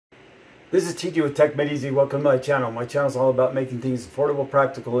This is TJ with Tech Made Easy. Welcome to my channel. My channel is all about making things affordable,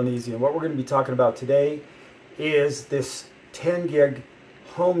 practical, and easy. And what we're going to be talking about today is this 10 gig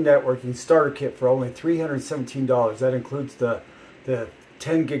home networking starter kit for only $317. That includes the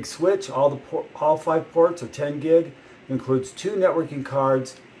 10 gig switch, all 5 ports are 10 gig, includes 2 networking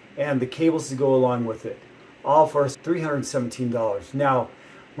cards and the cables to go along with it, all for $317. Now,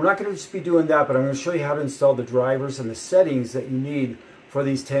 we're not going to just be doing that, but I'm going to show you how to install the drivers and the settings that you need for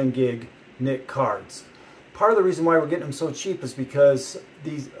these 10 gig NIC cards. Part of the reason why we're getting them so cheap is because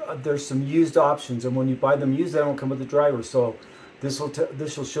there's some used options, and when you buy them used, they don't come with the drivers. So this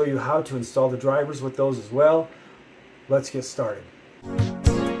will show you how to install the drivers with those as well. Let's get started.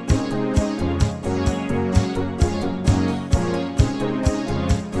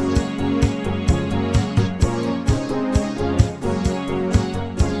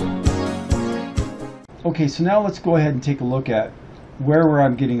 Okay, so now let's go ahead and take a look at where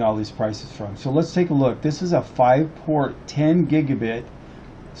I'm getting all these prices from. So let's take a look. This is a 5-port 10 gigabit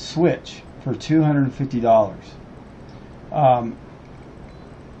switch for $250.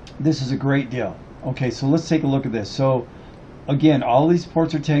 This is a great deal. Okay, so let's take a look at this. So again, all these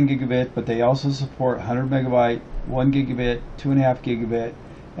ports are 10 gigabit, but they also support 100 megabyte, 1 gigabit, 2.5 gigabit,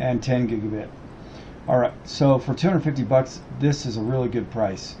 and 10 gigabit. Alright, so for $250, this is a really good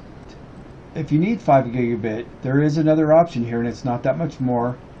price. If you need 5 gigabit, there is another option here, and it's not that much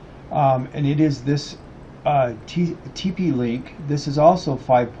more, and it is this TP-Link. This is also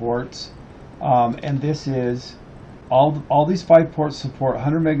 5 ports, and this is all these 5 ports support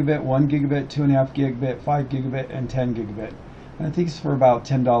 100 megabit, 1 gigabit, 2.5 gigabit, 5 gigabit, and 10 gigabit. And I think it's for about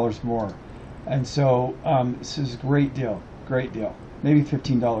 $10 more. And so this is a great deal, maybe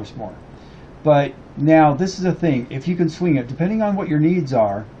 $15 more. But now this is the thing: if you can swing it, depending on what your needs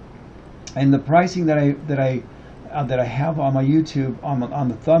are. And the pricing that I have on my YouTube on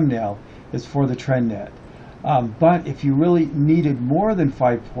the thumbnail is for the Trendnet. But if you really needed more than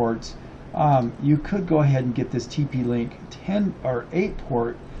 5 ports, you could go ahead and get this TP-Link 10 or 8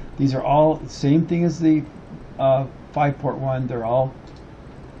 port. These are all the same thing as the 5-port one. They're all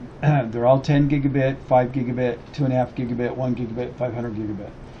 10 gigabit, 5 gigabit, 2.5 gigabit, 1 gigabit, 500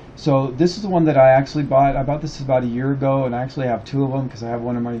 gigabit. So this is the one that I actually bought. I bought this about a year ago, and I actually have 2 of them because I have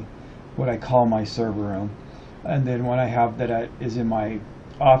one in my what I call my server room, and then one I have that is in my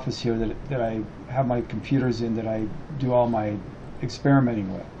office here that I have my computers in, that I do all my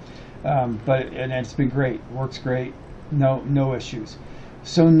experimenting with. And it's been great, works great, no issues.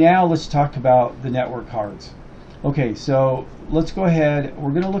 So now let's talk about the network cards. Okay, so let's go ahead.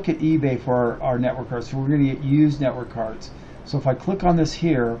 We're going to look at eBay for our network cards. So we're going to get used network cards. So if I click on this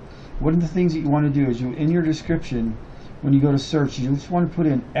here, one of the things that you want to do is in your description, when you go to search, you just want to put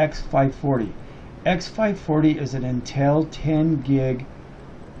in X540. X540 is an Intel 10 gig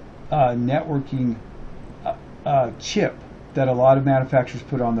networking chip that a lot of manufacturers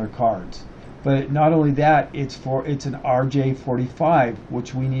put on their cards. But not only that, it's an RJ45,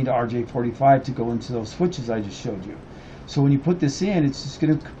 which we need RJ45 to go into those switches I just showed you. So when you put this in, it's just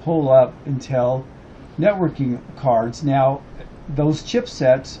going to pull up Intel networking cards. Now, those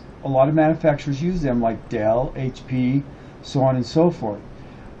chipsets, a lot of manufacturers use them, like Dell, HP, so on and so forth.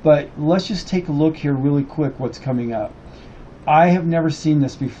 But let's just take a look here really quick what's coming up. I have never seen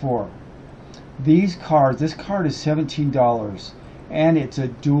this before. These cards, this card is $17, and it's a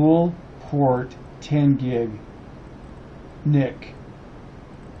dual port 10 gig NIC.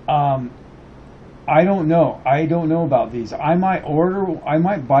 I don't know about these. I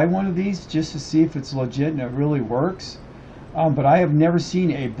might buy one of these just to see if it's legit and it really works. But I have never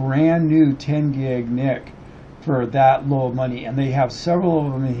seen a brand new 10 gig NIC for that low of money, and they have several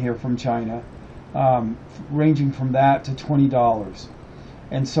of them in here from China, ranging from that to $20.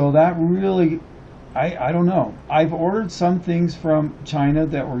 And so that really, I don't know. I've ordered some things from China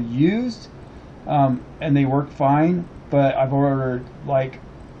that were used, and they work fine, but I've ordered like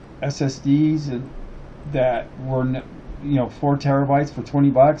SSDs that were 4 terabytes for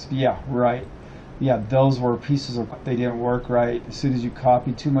 $20. Yeah, right. Yeah, those were pieces of, they didn't work right. As soon as you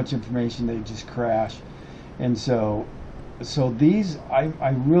copy too much information, they just crash. And so these, I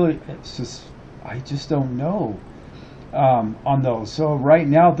just don't know on those. So right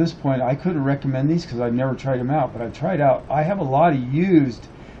now at this point, I couldn't recommend these because I've never tried them out, but I've tried out. I have a lot of used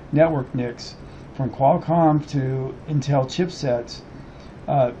network NICs from Qualcomm to Intel chipsets,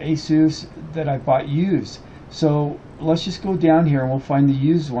 Asus, that I bought used. So let's just go down here and we'll find the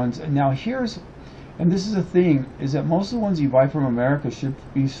used ones. And now and this is the thing, is that most of the ones you buy from America should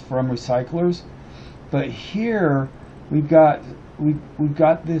be from recyclers, but here we've got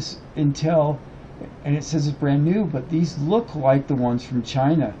this Intel, and it says it's brand new, but these look like the ones from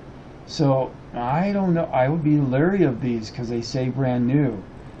China. So I don't know. I would be leery of these because they say brand new.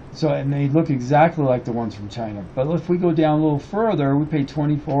 So, and they look exactly like the ones from China. But if we go down a little further, we pay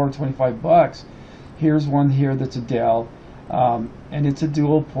 24, 25 bucks. Here's one here that's a Dell, and it's a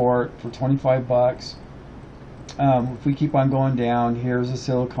dual port for 25 bucks. If we keep on going down, here's a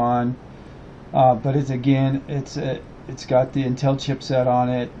Silicon, but it's got the Intel chipset on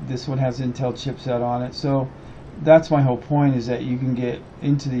it. This one has Intel chipset on it. So that's my whole point, is that you can get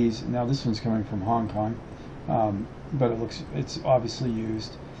into these. Now this one's coming from Hong Kong, but it's obviously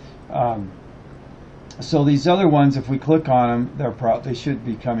used. So these other ones, if we click on them, they should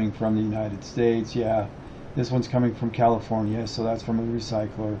be coming from the United States. Yeah, this one's coming from California, so that's from a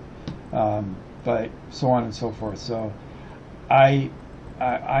recycler, but so on and so forth. So I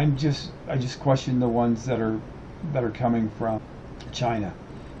just question the ones that are coming from China.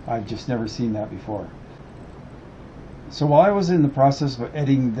 I've just never seen that before. So while I was in the process of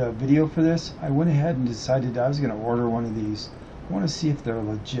editing the video for this, I went ahead and decided I was going to order one of these. I want to see if they're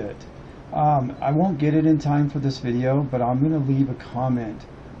legit. I won't get it in time for this video, but I'm going to leave a comment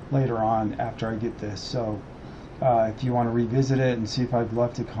later on after I get this. So if you want to revisit it and see if I've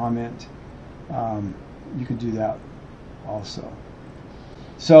left a comment, you could do that also.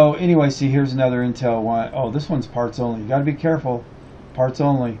 So anyway, see, here's another Intel one. Oh, this one's parts only. You got to be careful. Parts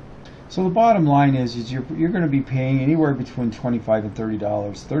only. So the bottom line is you're going to be paying anywhere between $25 and $30,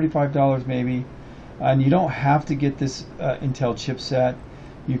 $35 maybe, and you don't have to get this Intel chipset.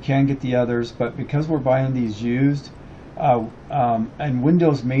 You can get the others, but because we're buying these used, and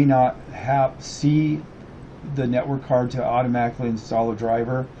Windows may not see the network card to automatically install a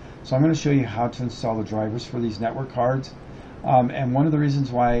driver, so I'm going to show you how to install the drivers for these network cards. And one of the reasons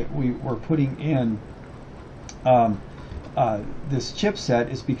why we're putting in this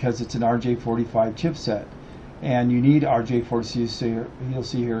chipset is because it's an RJ45 chipset, and you need RJ40. So you'll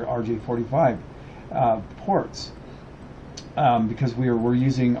see here RJ45 ports, because we're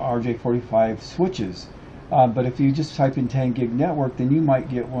using RJ45 switches. But if you just type in 10 gig network, then you might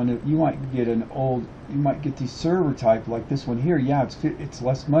get these server type like this one here. Yeah, it's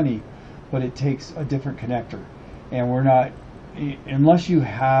less money, but it takes a different connector, and we're not, unless you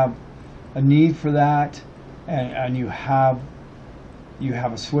have a need for that, and you have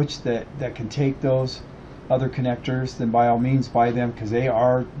a switch that can take those other connectors, then by all means buy them, because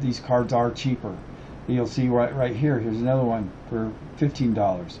these cards are cheaper. You'll see right here, here's another one for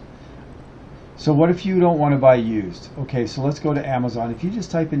 $15. So what if you don't want to buy used? Okay, so let's go to Amazon. If you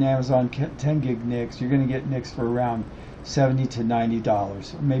just type in Amazon 10 gig NICs, you're going to get NICs for around $70 to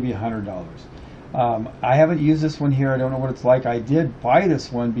 $90, or maybe $100. I haven't used this one here. I don't know what it's like. I did buy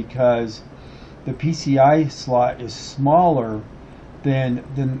this one because the PCI slot is smaller than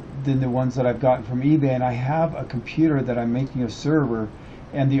the ones that I've gotten from eBay, and I have a computer that I'm making a server,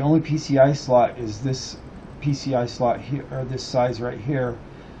 and the only PCI slot is this PCI slot here, or this size right here.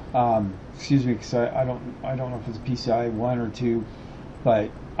 Excuse me, because I don't know if it's PCI 1 or 2,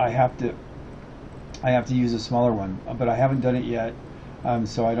 but I have to use a smaller one, but I haven't done it yet,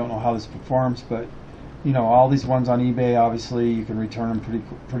 so I don't know how this performs. But you know, all these ones on eBay, obviously you can return them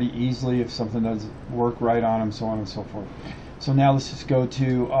pretty easily if something doesn't work right on them, so on and so forth. So now let's just go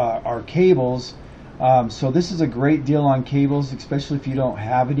to our cables. So this is a great deal on cables, especially if you don't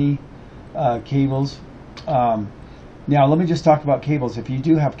have any cables. Now let me just talk about cables. If you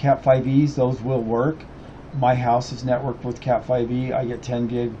do have Cat5es, those will work. My house is networked with Cat5e. I get 10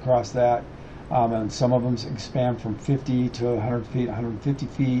 gig across that, and some of them expand from 50 to 100 feet, 150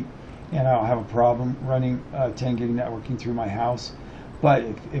 feet, and I don't have a problem running 10 gig networking through my house. But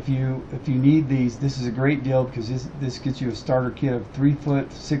if you need these, this is a great deal, because this gets you a starter kit of 3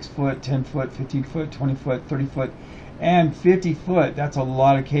 foot, 6 foot, 10 foot, 15 foot, 20 foot, 30 foot, and 50 foot. That's a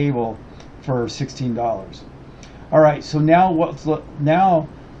lot of cable for $16. All right, so now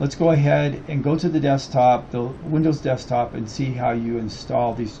let's go ahead and go to the desktop, the Windows desktop, and see how you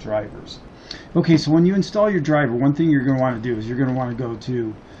install these drivers. Okay, so when you install your driver, one thing you're going to want to do is you're going to want to go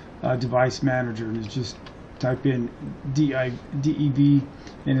to Device Manager, and just type in DEV,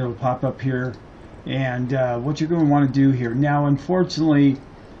 and it'll pop up here. And what you're going to want to do here, now unfortunately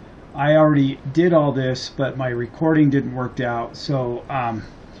I already did all this, but my recording didn't work out, so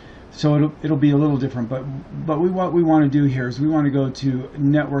it'll be a little different. But what we want to do here is we want to go to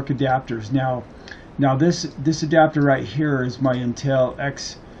network adapters. Now this adapter right here is my Intel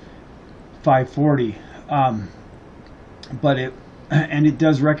X540, but it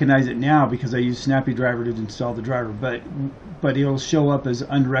does recognize it now because I use Snappy Driver to install the driver, but it'll show up as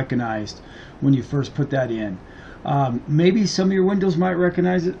unrecognized when you first put that in. Maybe some of your Windows might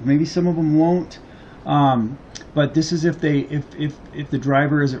recognize it, maybe some of them won't. but this is if the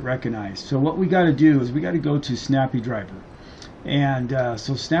driver isn't recognized. So what we got to do is we got to go to Snappy Driver, and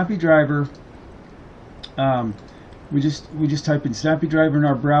so Snappy Driver, we just type in Snappy Driver in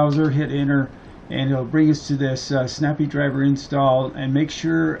our browser, hit enter, and it'll bring us to this Snappy Driver install. And make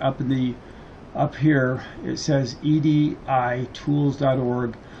sure up here it says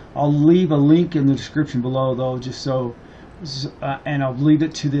editools.org. I'll leave a link in the description below though, just so, and I'll leave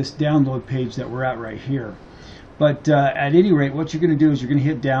it to this download page that we're at right here. But at any rate, what you're going to do is you're going to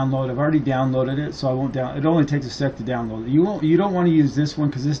hit download. I've already downloaded it, so I won't down. It only takes a sec to download it. You don't want to use this one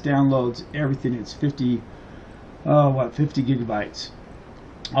because this downloads everything. It's 50 gigabytes.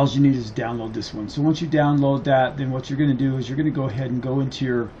 All you need is download this one. So once you download that, then what you're going to do is you're going to go ahead and go into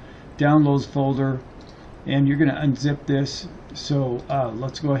your downloads folder, and you're going to unzip this. So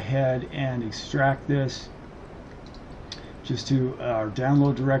let's go ahead and extract this just to our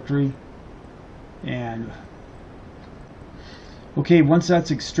download directory. And okay, once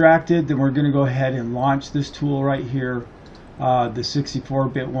that's extracted, then we're going to go ahead and launch this tool right here, the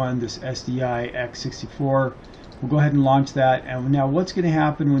 64-bit one, this SDI X64. We'll go ahead and launch that. And now what's going to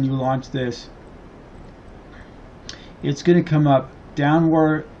happen when you launch this, it's going to come up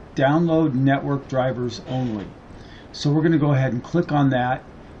download network drivers only. So we're going to go ahead and click on that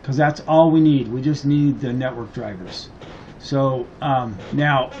because that's all we need. We just need the network drivers. So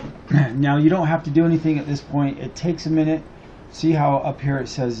now you don't have to do anything at this point. It takes a minute. See how up here it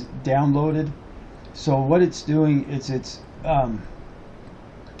says downloaded? So what it's doing is it's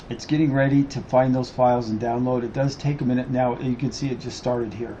getting ready to find those files and download. It does take a minute. Now you can see it just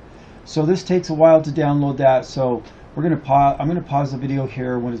started here. So this takes a while to download that. So we're going to pause. I'm going to pause the video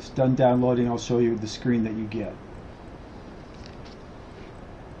here. When it's done downloading, I'll show you the screen that you get.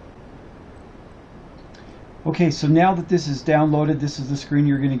 Okay, so now that this is downloaded, this is the screen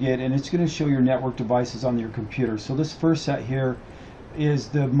you're going to get, and it's going to show your network devices on your computer. So this first set here is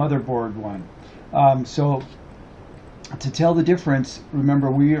the motherboard one. So to tell the difference, remember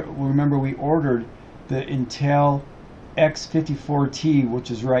we ordered the Intel X54T,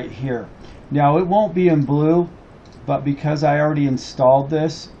 which is right here. Now it won't be in blue, but because I already installed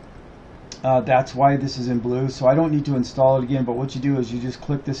this, that's why this is in blue. So I don't need to install it again. But what you do is you just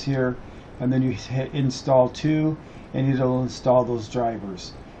click this here, and then you hit install to, and it'll install those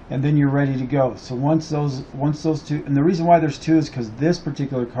drivers, and then you're ready to go. So once those two, and the reason why there's two is because this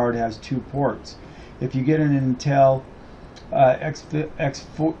particular card has 2 ports. If you get an Intel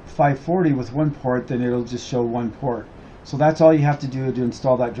X540 with 1 port, then it'll just show 1 port. So that's all you have to do to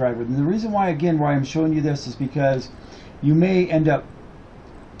install that driver. And the reason why, again, why I'm showing you this is because you may end up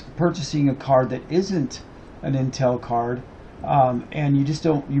purchasing a card that isn't an Intel card, and you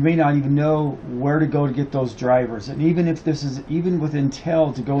may not even know where to go to get those drivers. And even if this is, even with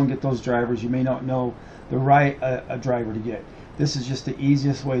Intel to go and get those drivers, you may not know the right driver to get. This is just the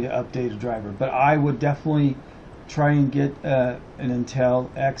easiest way to update a driver. But I would definitely try and get an Intel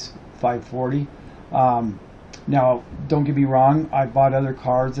X540. Now, don't get me wrong, I bought other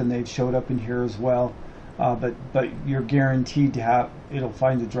cards and they've showed up in here as well. But you're guaranteed to have, it'll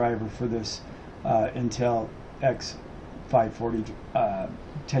find the driver for this Intel X540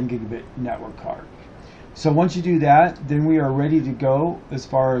 10 gigabit network card. So once you do that, then we are ready to go as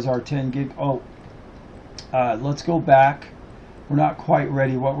far as our 10 gig. Let's go back. We're not quite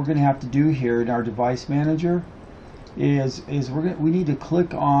ready. What we're going to have to do here in our device manager is we need to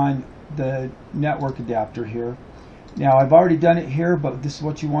click on the network adapter here. Now I've already done it here, but this is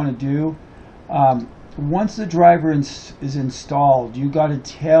what you want to do. Once the driver is installed, you got to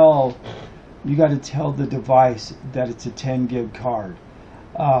tell the device that it's a 10 gig card.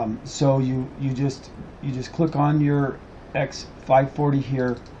 So you just click on your X540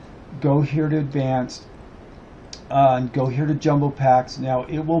 here, go here to advanced, and go here to jumbo packs. Now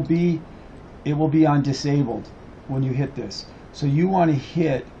it will be on disabled when you hit this. So you want to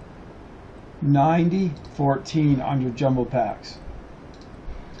hit 9014 on your jumbo packs.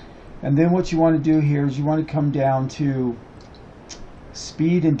 And then what you want to do here is you want to come down to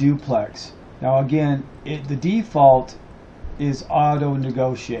speed and duplex. Now again, the default is auto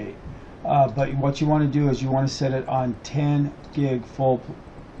negotiate, but what you want to do is you want to set it on 10 gig full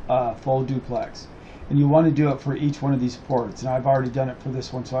duplex, and you want to do it for each one of these ports. And I've already done it for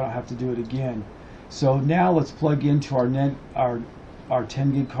this one, so I don't have to do it again. So now let's plug into our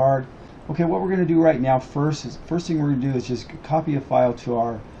 10 gig card. Okay, what we're going to do right now first thing we're going to do is just copy a file to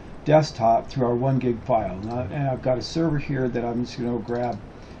our desktop through our 1 gig file. Now, and I've got a server here that I'm just going to grab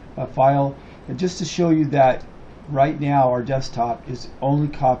a file, and just to show you that right now our desktop is only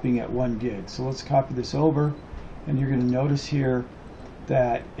copying at 1 gig. So let's copy this over, and you're going to notice here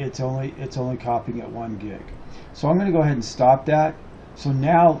that it's only copying at 1 gig. So I'm going to go ahead and stop that. So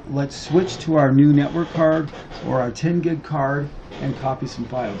now let's switch to our new network card or our 10 gig card and copy some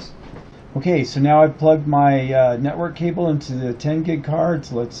files. Okay, so now I've plugged my network cable into the 10 gig card.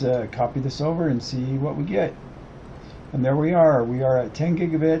 So let's copy this over and see what we get. And there we are. We are at 10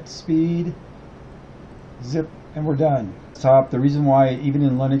 gigabit speed. Zip, and we're done. Stop. The reason why, even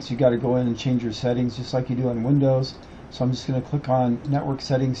in Linux, you got to go in and change your settings just like you do on Windows. So I'm just going to click on network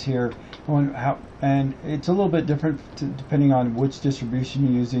settings here. And it's a little bit different depending on which distribution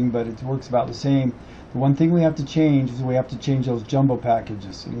you're using, but it works about the same. The one thing we have to change is we have to change those jumbo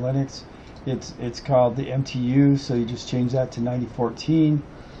packages. In Linux, it's called the MTU, so you just change that to 9014.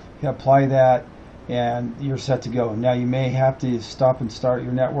 You apply that, and you're set to go. Now you may have to stop and start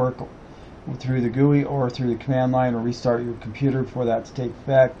your network through the GUI or through the command line, or restart your computer for that to take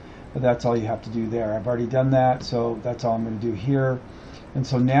effect, but that's all you have to do there. I've already done that, so that's all I'm going to do here. And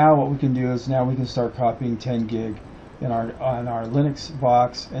so now what we can do is now we can start copying 10 gig on our Linux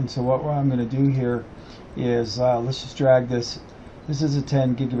box. And so what I'm going to do here is let's just drag this. This is a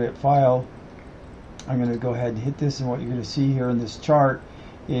 10 gigabit file. I'm going to go ahead and hit this, and what you're going to see here in this chart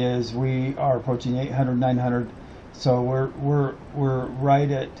is we are approaching 800, 900. So we're right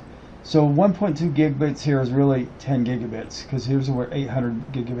at, so 1.2 gigabits here is really 10 gigabits, because here's where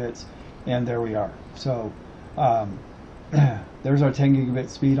 800 gigabits, and there we are. So there's our 10 gigabit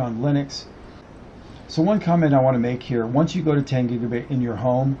speed on Linux. So one comment I want to make here: once you go to 10 gigabit in your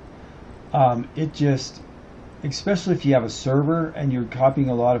home, it just, especially if you have a server and you're copying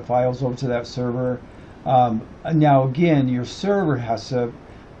a lot of files over to that server, now again, your server has to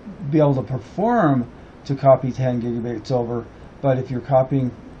be able to perform to copy 10 gigabits over, but if you're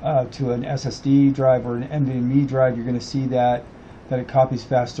copying to an SSD drive or an NVMe drive, you're going to see that it copies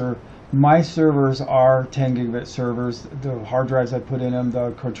faster. My servers are 10 gigabit servers. The hard drives I put in them,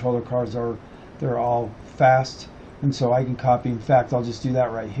 the controller cards, they're all fast, and so I can copy. In fact, I'll just do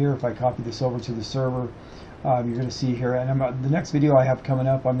that right here. If I copy this over to the server, you're going to see here, and the next video I have coming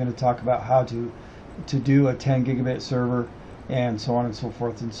up, I'm going to talk about how to do a 10 gigabit server and so on and so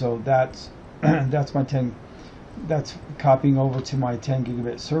forth. And so that's that's copying over to my 10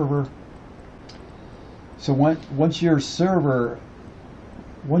 gigabit server. So once your server,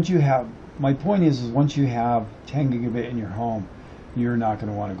 once you have, my point is once you have 10 gigabit in your home, you're not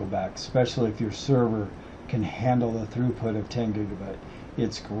going to want to go back, especially if your server can handle the throughput of 10 gigabit.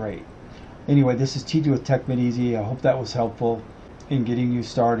 It's great. Anyway, this is TJ with Tech Made Easy. I hope that was helpful in getting you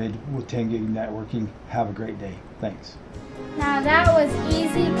started with 10 gig networking. Have a great day. Thanks. Now that was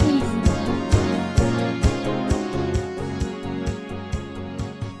easy peasy.